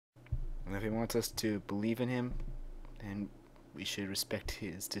And if he wants us to believe in him, then we should respect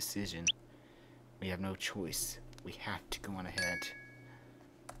his decision. We have no choice. We have to go on ahead.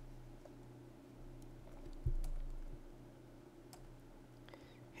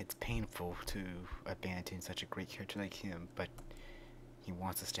 It's painful to abandon such a great character like him, but he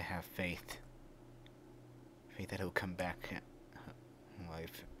wants us to have faith. Faith that he'll come back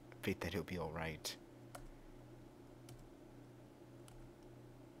alive. Faith that he'll be alright.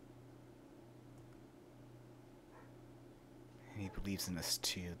 And he believes in us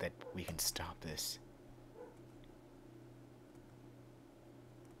too, that we can stop this.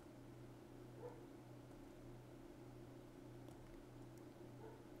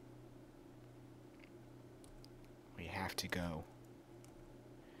 We have to go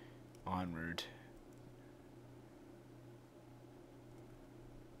onward.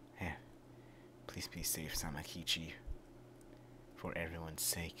 Yeah. Please be safe, Samakichi. For everyone's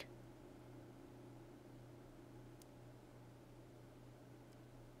sake.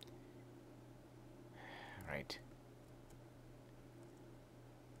 Right.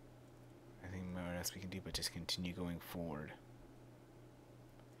 I think what else we can do but just continue going forward.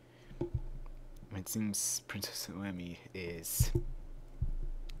 It seems Princess Uemi is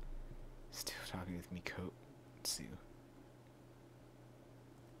still talking with Mikotsu.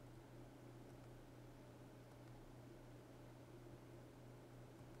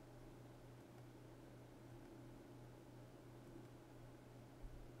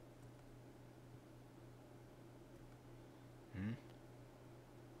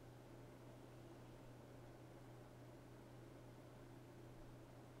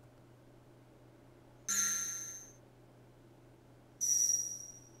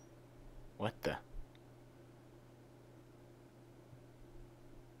 What the?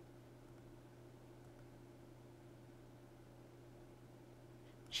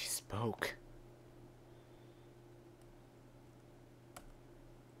 She spoke.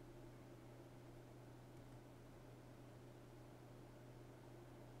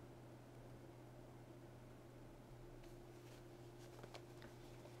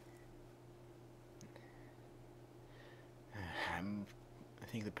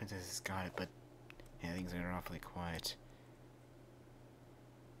 I think the princess has got it, but yeah, things are awfully quiet.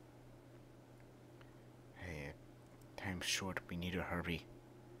 Hey, time's short. We need to hurry.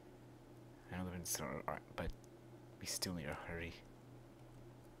 I know the princess are, but we still need to hurry.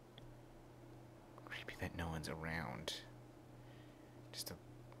 Creepy that no one's around. Just a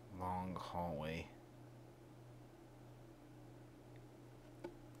long hallway.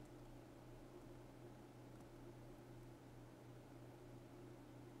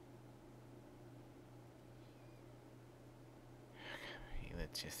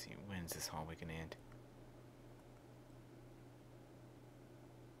 Let's just see, when's this hallway gonna end?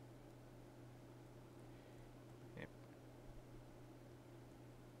 Yep.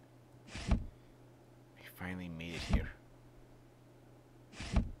 We finally made it here.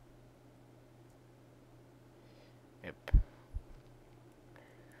 Yep.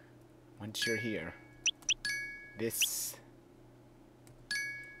 Once you're here, this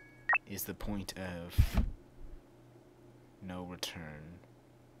is the point of no return.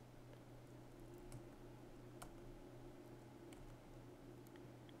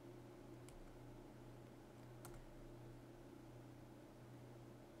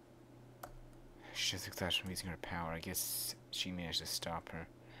 She's exhausted from using her power. I guess she managed to stop her.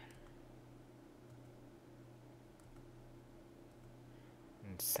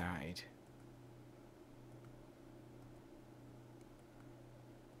 Inside.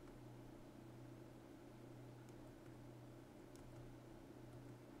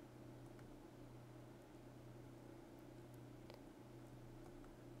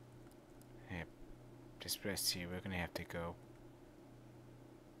 Yep. Just rest here. We're gonna have to go.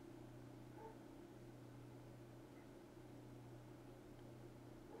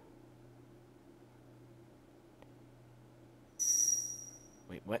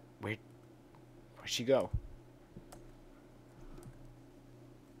 Wait, what? Where'd she go?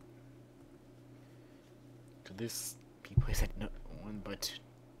 Could this be a place that no one but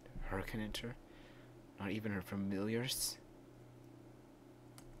her can enter? Not even her familiars?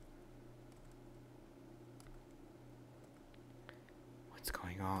 What's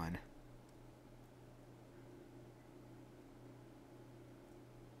going on?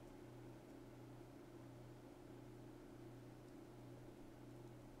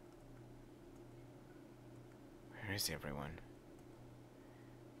 Where is everyone?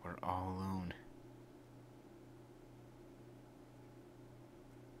 We're all alone.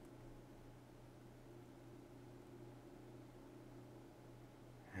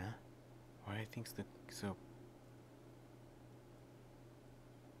 Huh? I think so.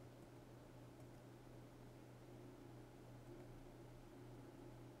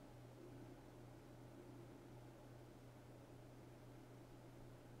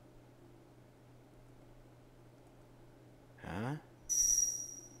 Huh?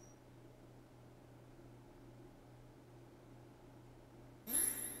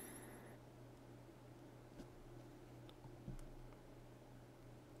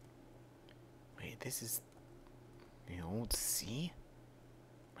 Wait, this is the old sea?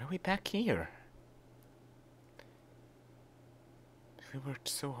 Why are we back here? We worked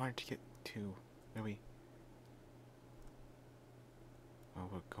so hard to get to where we... Well,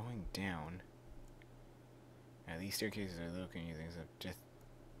 we're going down. Now, these staircases are low confusing, so just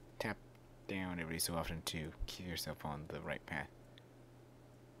tap down every so often to keep yourself on the right path.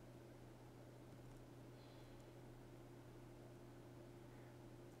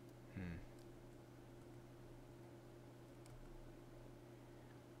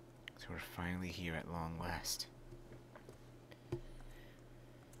 So we're finally here at long last.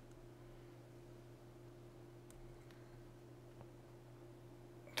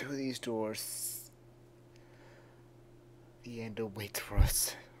 Through these doors, the end awaits for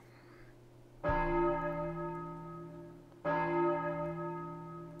us.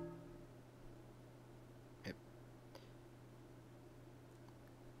 Yep.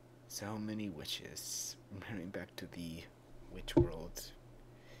 So many witches. Running back to the witch world.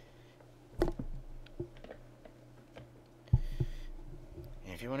 And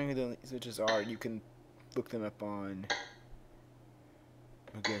if you're wondering who these witches are, you can look them up on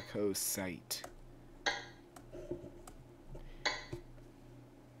Mugeko's site.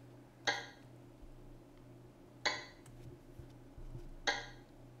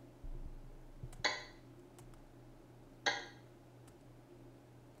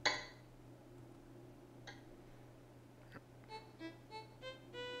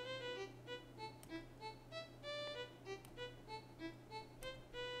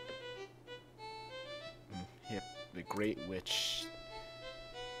 Yep, the Great Witch,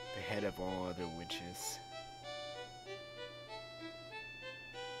 the head of all other witches.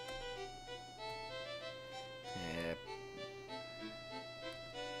 Yep.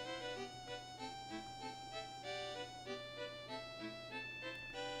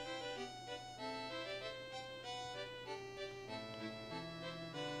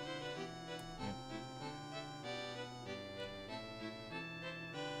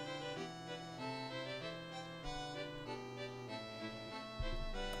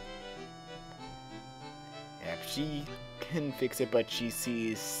 Yep, she can fix it, but she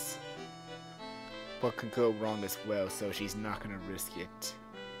sees what could go wrong as well, so she's not gonna risk it.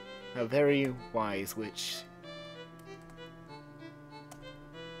 A very wise witch.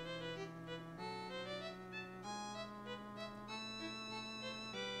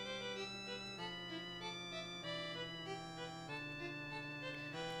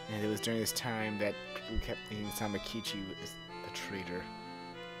 And it was during this time that we kept thinking Samakichi was the traitor.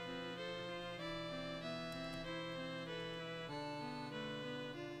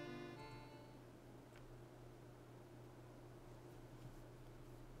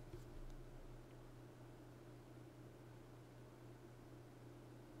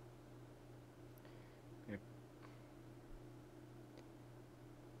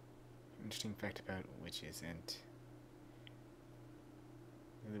 Interesting fact about witches, and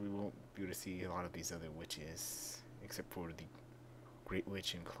we won't be able to see a lot of these other witches, except for the Great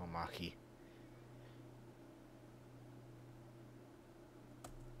Witch in Klomaki.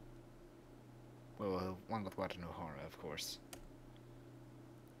 Well, along with Wadanohara, of course.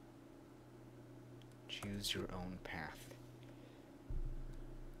 Choose your own path.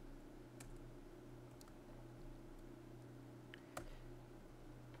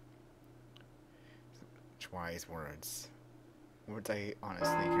 Such wise words. Words I honestly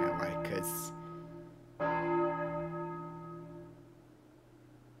kind of like, because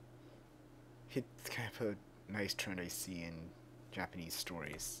it's kind of a nice trend I see in Japanese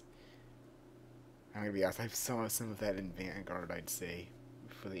stories. I'm gonna be honest, I saw some of that in Vanguard, I'd say,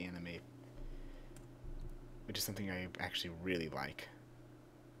 for the anime. Which is something I actually really like.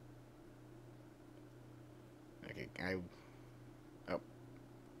 Okay, oh.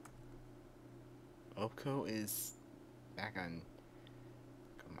 Opko is back on...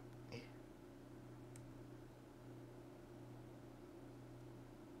 Come on.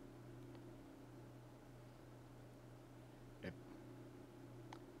 Yep.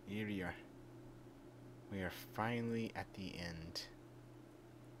 Here we are. We are finally at the end.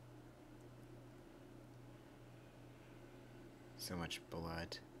 So much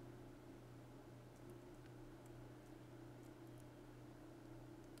blood.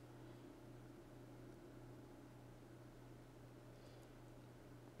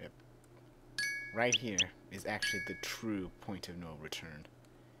 right here is actually the true point of no return.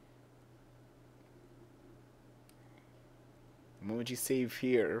 The moment you save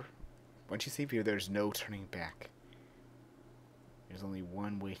here, once you save here, there's no turning back. There's only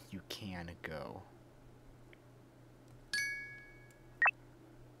one way you can go.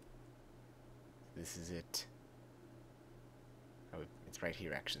 This is it. Oh, it's right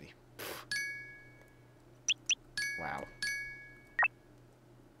here, actually. Wow.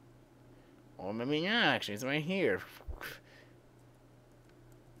 Or maybe not, actually. It's right here.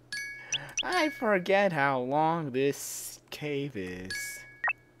 I forget how long this cave is.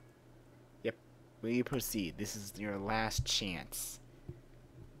 Yep. We proceed. This is your last chance.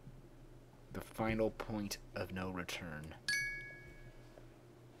 The final point of no return.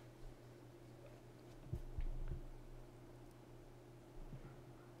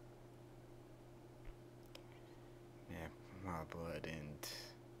 Blood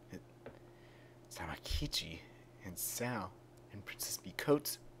and Samakichi and Sal and Princess B.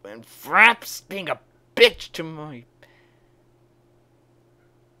 Coates and Fraps being a bitch to my...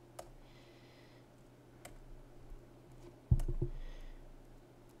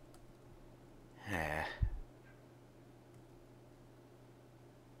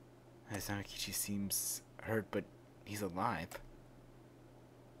 Samakichi seems hurt, but he's alive.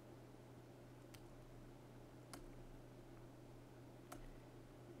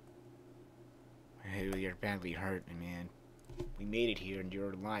 You're badly hurt, man. We made it here and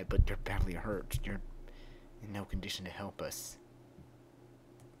you're alive, but you're badly hurt. You're in no condition to help us.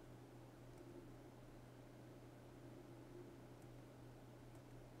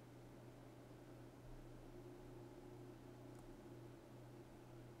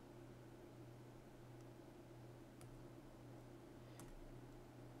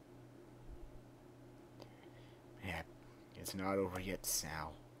 Yeah, it's not over yet,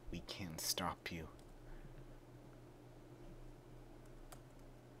 Sal. We can stop you.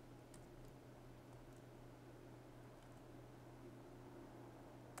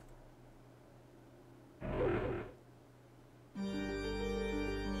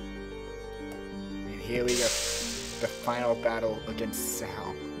 Here we go, the final battle against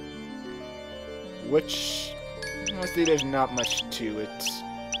Sal. Which, honestly, there's not much to it.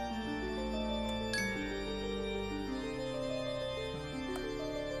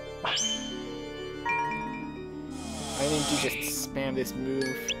 I think you just spam this move.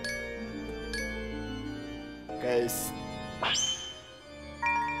 Because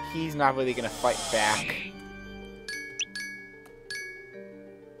he's not really gonna fight back.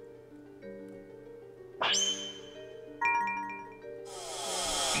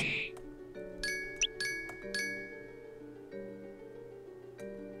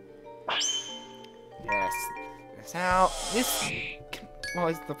 Yes. Sal, well,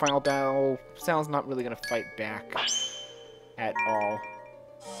 it's the final battle. Sal's not really gonna fight back at all.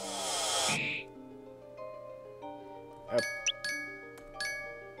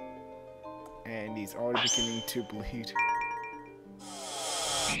 And he's already beginning to bleed.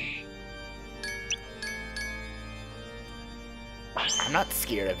 I'm not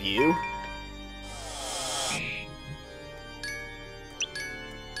scared of you.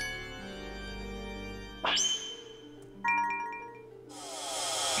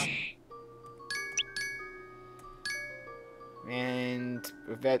 And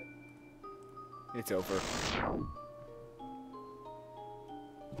with that, it's over.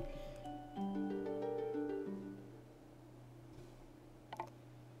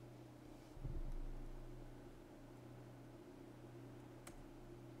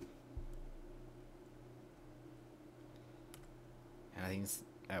 And I think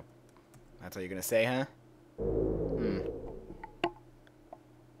that's all you're gonna say, huh?